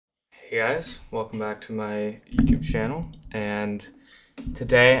Hey guys, welcome back to my YouTube channel, and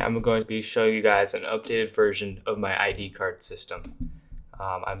today I'm going to be showing you guys an updated version of my ID card system.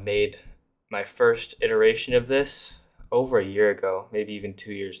 I made my first iteration of this over a year ago, maybe even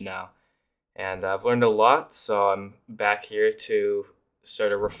 2 years now, and I've learned a lot, so I'm back here to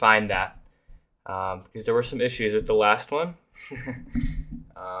sort of refine that because there were some issues with the last one.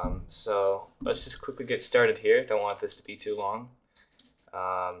 So let's just quickly get started here. Don't want this to be too long.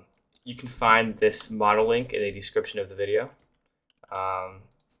 You can find this model link in the description of the video.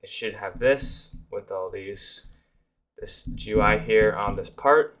 It should have this with all this GUI here on this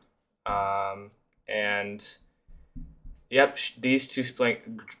part. And yep, these two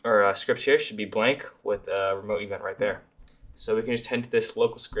scripts here should be blank with a remote event right there. So we can just head to this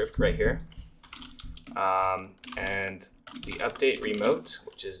local script right here. And the update remote,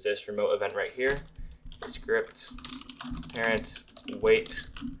 which is this remote event right here, script parent wait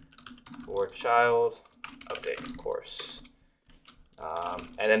for child update, of course. And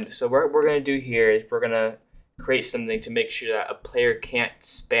then so what we're going to do here is we're going to create something to make sure that a player can't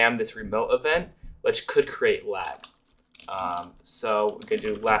spam this remote event, which could create lag. So we're going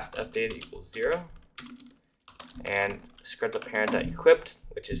to do last update equals 0, and script the parent that equipped,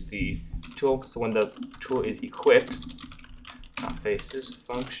 which is the tool. So when the tool is equipped, not faces,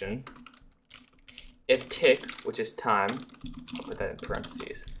 function, if tick, which is time, I'll put that in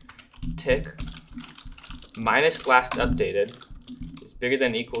parentheses, tick minus last updated is bigger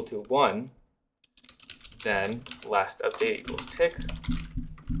than or equal to 1, then last update equals tick,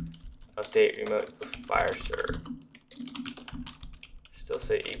 update remote equals fire sure. Still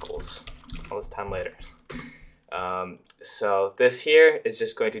say equals all this time later. So this here is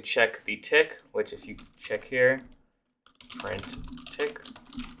just going to check the tick, which if you check here, print tick,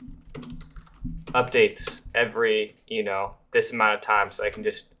 updates every, this amount of time. So I can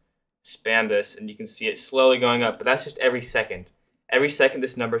just spam this and you can see it slowly going up, but that's just every second. Every second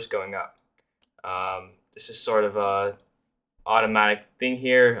this number is going up. This is sort of a automatic thing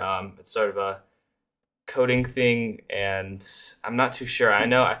here. It's sort of a coding thing, and I'm not too sure. I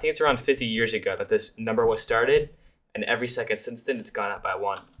think it's around 50 years ago that this number was started, and every second since then it's gone up by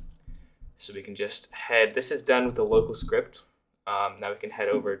 1. So we can just head, this is done with the local script. Now we can head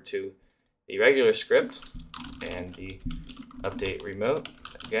over to the regular script and the update remote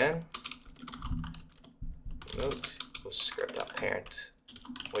again. Remote equals script.parent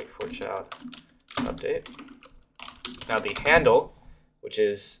wait for child update. Now the handle, which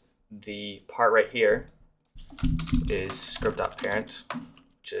is the part right here, is script.parent,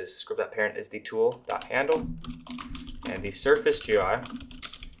 which is script.parent is the tool.handle, and the surface GUI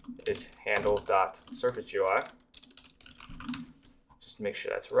is handle.surface GUI. Just make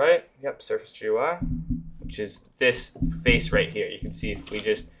sure that's right. Yep, surface GUI, which is this face right here. You can see if we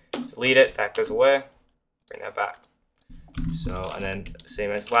just delete it, that goes away. Bring that back. So, and then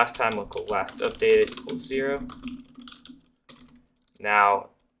same as last time, we'll go last updated equals 0. Now,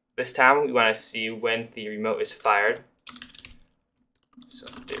 this time we want to see when the remote is fired. So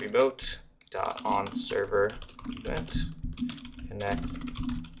update remote dot on server event connect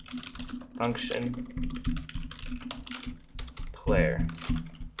function player.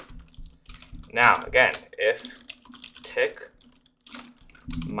 Now again, if tick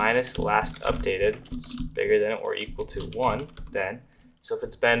minus last updated is bigger than or equal to 1, then so if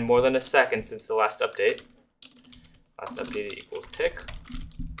it's been more than a second since the last update, last updated equals tick.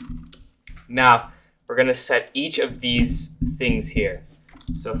 Now we're going to set each of these things here.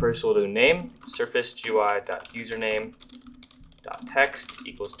 So first we'll do name, surface GUI dot username dot text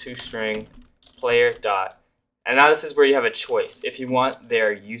equals toString player dot, and now this is where you have a choice. If you want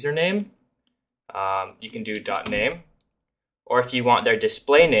their username, you can do dot name, or if you want their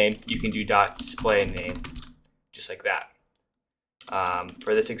display name, you can do dot display name, just like that.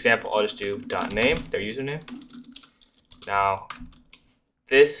 For this example, I'll just do dot name, their username. Now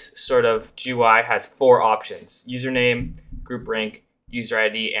this sort of GUI has 4 options: username, group rank, user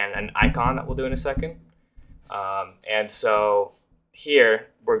ID, and an icon that we'll do in a second. And so here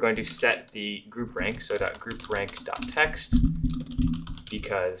we're going to set the group rank, so group rank dot text,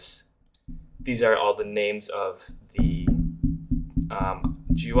 because these are all the names of the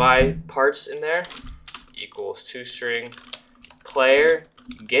GUI parts in there, equals toString player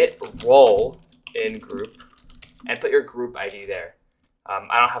get role in group, and put your group ID there.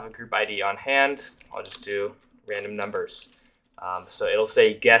 I don't have a group ID on hand. I'll just do random numbers. So it'll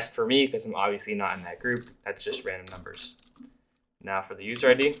say guest for me because I'm obviously not in that group. That's just random numbers. Now for the user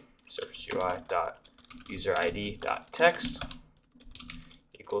ID, surface GUI dot user ID dot text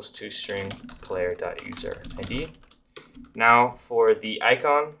equals toString player dot user ID. Now for the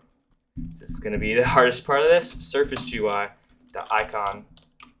icon, this is going to be the hardest part of this, surface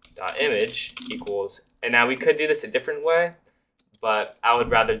GUI.icon.image equals, and now we could do this a different way, but I would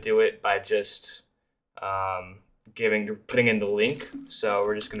rather do it by just putting in the link. So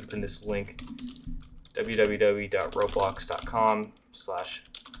we're just going to put in this link,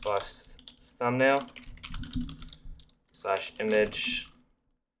 www.roblox.com/bust/thumbnail/image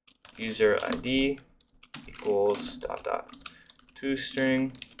user ID equals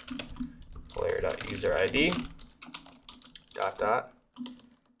 .toString player.user_ID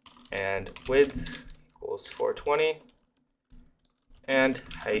and width equals 420 and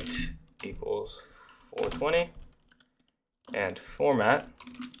height equals 420 and format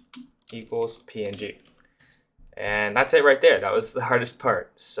equals PNG. And that's it right there. That was the hardest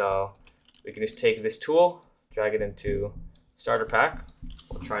part. So we can just take this tool, drag it into starter pack.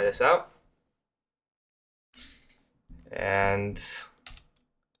 We'll try this out. And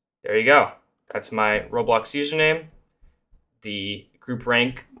there you go. That's my Roblox username. The group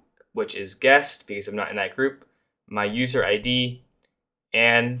rank, which is guest because I'm not in that group, my user ID,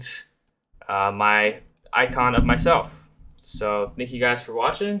 and my icon of myself. So thank you guys for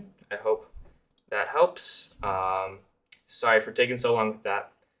watching. I hope that helps. Sorry for taking so long with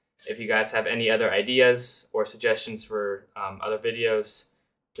that. If you guys have any other ideas or suggestions for other videos,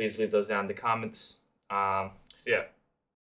 please leave those down in the comments. See ya.